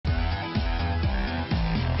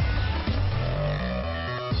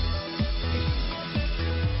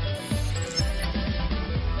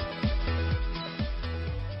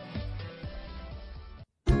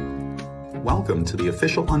welcome to the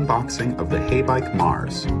official unboxing of the Heybike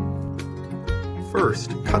Mars.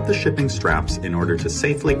 First, cut the shipping straps in order to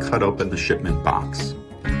safely cut open the shipment box.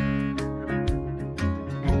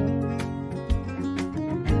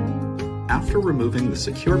 After removing the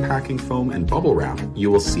secure packing foam and bubble wrap, you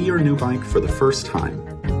will see your new bike for the first time.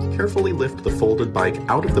 Carefully lift the folded bike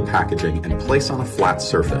out of the packaging and place on a flat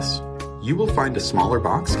surface. You will find a smaller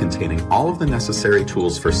box containing all of the necessary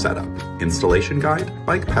tools for setup: installation guide,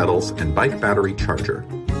 bike pedals, and bike battery charger.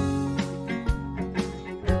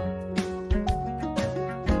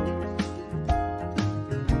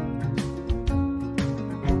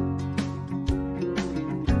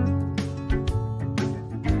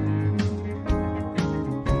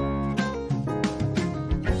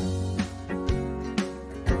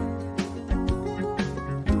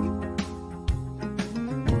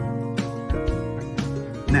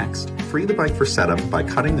 Next, free the bike for setup by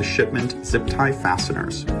cutting the shipment zip tie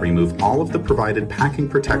fasteners. Remove all of the provided packing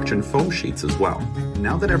protection foam sheets as well.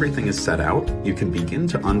 Now that everything is set out, you can begin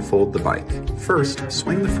to unfold the bike. First,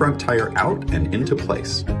 swing the front tire out and into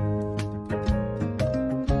place.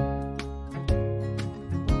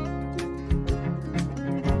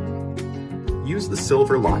 Use the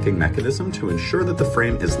silver locking mechanism to ensure that the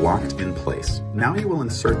frame is locked in place. Now you will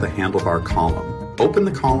insert the handlebar column. Open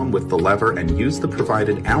the column with the lever and use the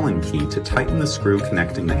provided Allen key to tighten the screw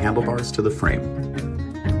connecting the handlebars to the frame.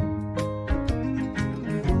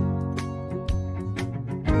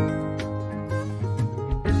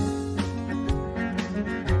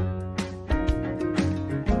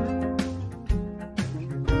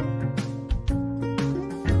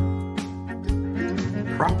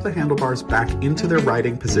 Prop the handlebars back into their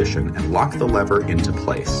riding position and lock the lever into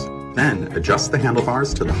place. Then adjust the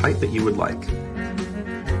handlebars to the height that you would like.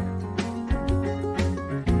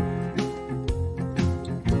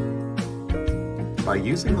 By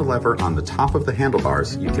using the lever on the top of the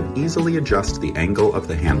handlebars, you can easily adjust the angle of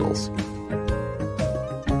the handles.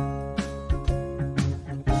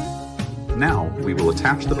 Now, we will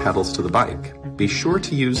attach the pedals to the bike. Be sure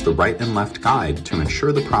to use the right and left guide to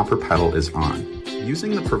ensure the proper pedal is on.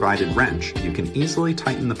 Using the provided wrench, you can easily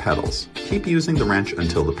tighten the pedals. Keep using the wrench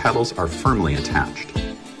until the pedals are firmly attached.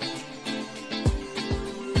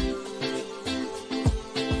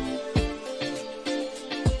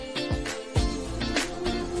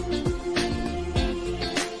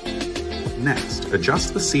 Next,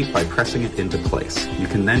 adjust the seat by pressing it into place. You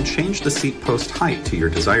can then change the seat post height to your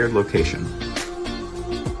desired location.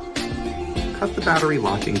 Cut the battery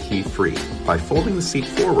locking key free. By folding the seat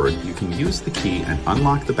forward, you can use the key and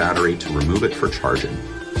unlock the battery to remove it for charging.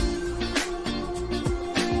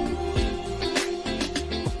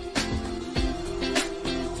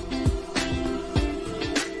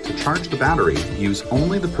 To charge the battery, use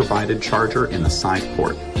only the provided charger in the side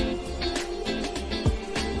port.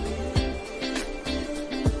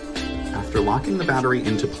 After locking the battery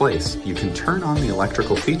into place, you can turn on the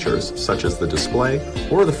electrical features such as the display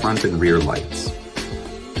or the front and rear lights.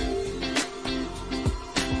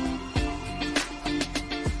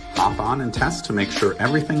 Hop on and test to make sure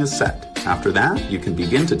everything is set. After that, you can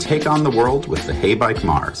begin to take on the world with the Heybike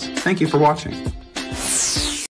Mars. Thank you for watching.